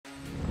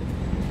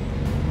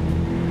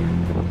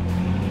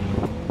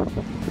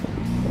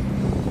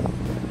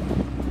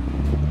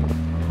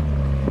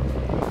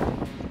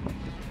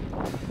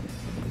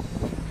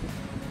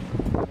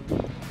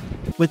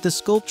With the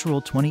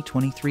sculptural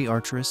 2023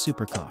 Artura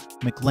supercar,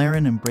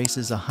 McLaren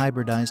embraces a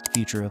hybridized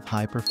future of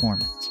high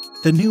performance.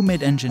 The new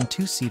mid-engine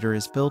two-seater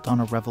is built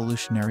on a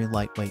revolutionary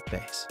lightweight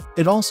base.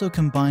 It also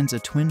combines a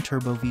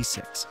twin-turbo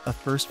V6, a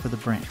first for the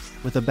brand,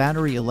 with a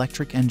battery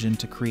electric engine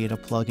to create a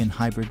plug-in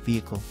hybrid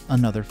vehicle,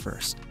 another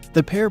first.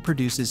 The pair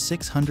produces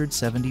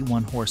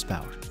 671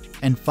 horsepower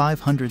and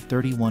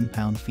 531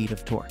 pound-feet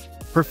of torque.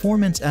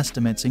 Performance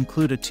estimates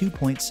include a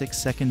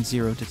 2.6-second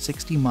 0 to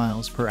 60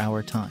 miles per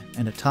hour time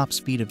and a top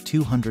speed of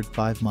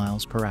 205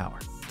 miles per hour.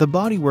 The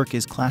bodywork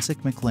is classic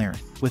McLaren,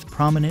 with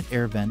prominent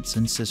air vents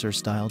and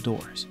scissor-style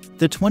doors.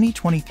 The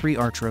 2023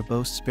 Artura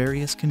boasts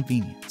various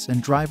convenience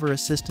and driver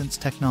assistance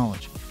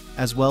technology,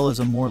 as well as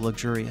a more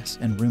luxurious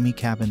and roomy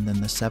cabin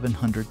than the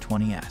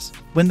 720S.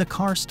 When the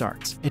car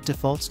starts, it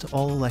defaults to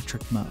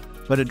all-electric mode,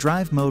 but a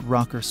drive mode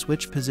rocker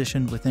switch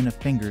positioned within a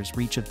finger's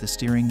reach of the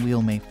steering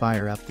wheel may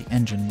fire up the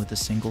engine with a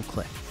single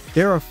click.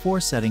 There are 4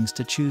 settings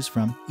to choose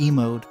from: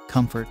 E-mode,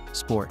 Comfort,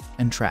 Sport,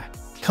 and Track.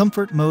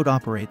 Comfort mode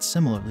operates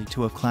similarly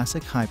to a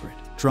classic hybrid,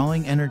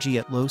 drawing energy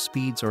at low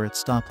speeds or at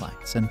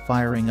stoplights and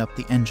firing up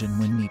the engine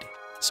when needed.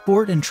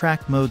 Sport and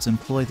Track modes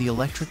employ the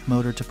electric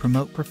motor to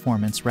promote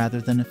performance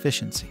rather than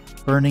efficiency,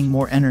 burning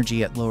more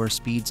energy at lower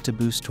speeds to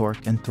boost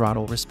torque and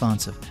throttle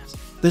responsiveness.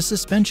 The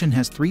suspension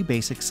has 3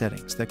 basic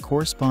settings that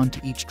correspond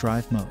to each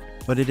drive mode,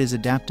 but it is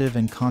adaptive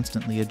and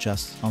constantly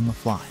adjusts on the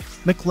fly.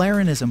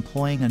 McLaren is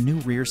employing a new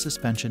rear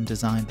suspension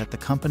design that the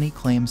company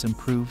claims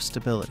improves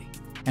stability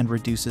and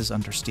reduces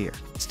understeer.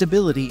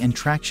 Stability and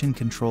traction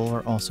control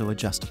are also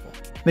adjustable.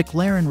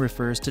 McLaren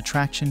refers to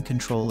traction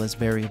control as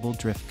variable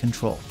drift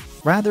control.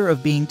 Rather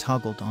of being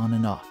toggled on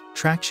and off,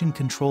 traction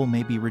control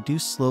may be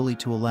reduced slowly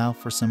to allow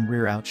for some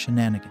rear-out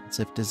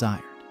shenanigans if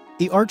desired.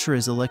 The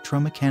Artura's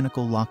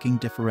electromechanical locking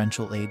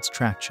differential aids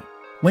traction.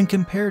 When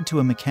compared to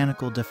a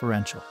mechanical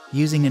differential,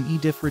 using an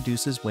e-diff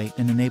reduces weight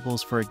and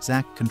enables for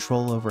exact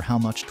control over how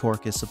much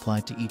torque is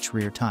supplied to each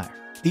rear tire.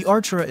 The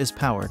Artura is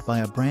powered by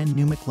a brand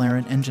new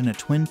McLaren engine, a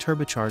twin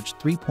turbocharged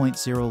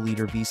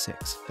 3.0-liter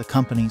V6, the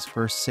company's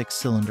first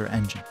 6-cylinder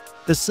engine.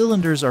 The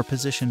cylinders are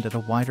positioned at a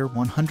wider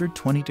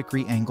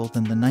 120-degree angle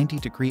than the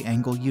 90-degree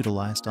angle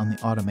utilized on the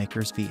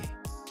automaker's V8.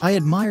 I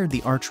admired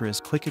the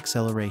Artura's quick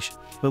acceleration,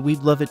 but we'd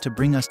love it to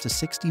bring us to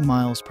 60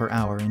 miles per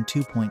hour in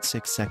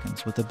 2.6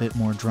 seconds with a bit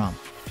more drama.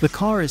 The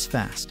car is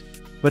fast,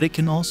 but it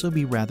can also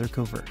be rather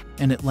covert,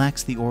 and it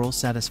lacks the oral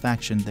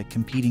satisfaction that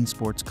competing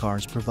sports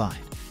cars provide.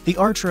 The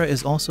Artura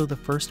is also the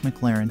first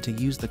McLaren to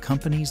use the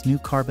company's new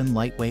carbon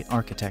lightweight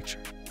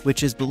architecture,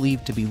 which is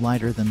believed to be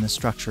lighter than the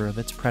structure of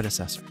its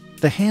predecessor.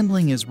 The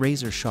handling is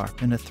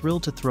razor-sharp and a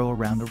thrill to throw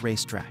around a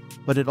racetrack,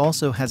 but it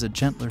also has a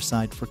gentler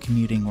side for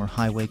commuting or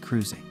highway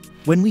cruising.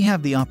 When we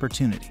have the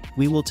opportunity,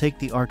 we will take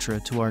the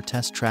Artura to our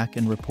test track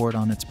and report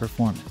on its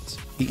performance.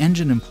 The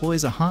engine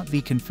employs a hot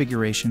V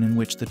configuration in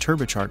which the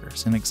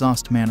turbochargers and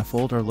exhaust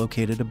manifold are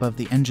located above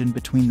the engine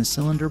between the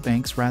cylinder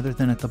banks rather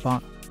than at the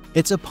bottom.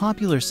 It's a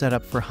popular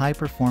setup for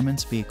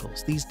high-performance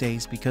vehicles these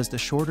days because the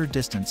shorter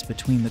distance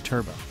between the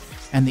turbo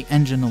and the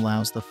engine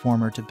allows the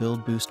former to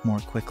build boost more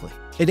quickly.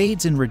 It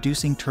aids in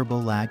reducing turbo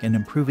lag and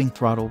improving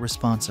throttle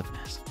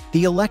responsiveness.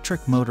 The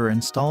electric motor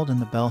installed in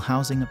the bell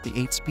housing of the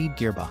 8-speed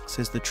gearbox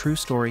is the true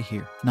story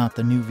here, not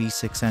the new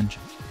V6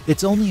 engine.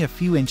 It's only a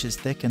few inches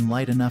thick and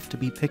light enough to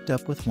be picked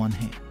up with one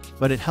hand,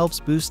 but it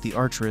helps boost the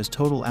Artura's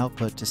total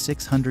output to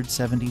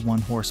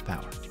 671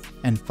 horsepower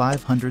and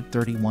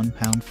 531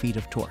 pound-feet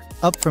of torque,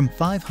 up from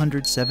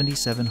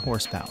 577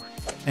 horsepower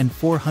and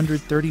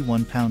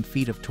 431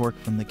 pound-feet of torque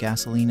from the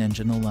gasoline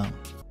engine alone.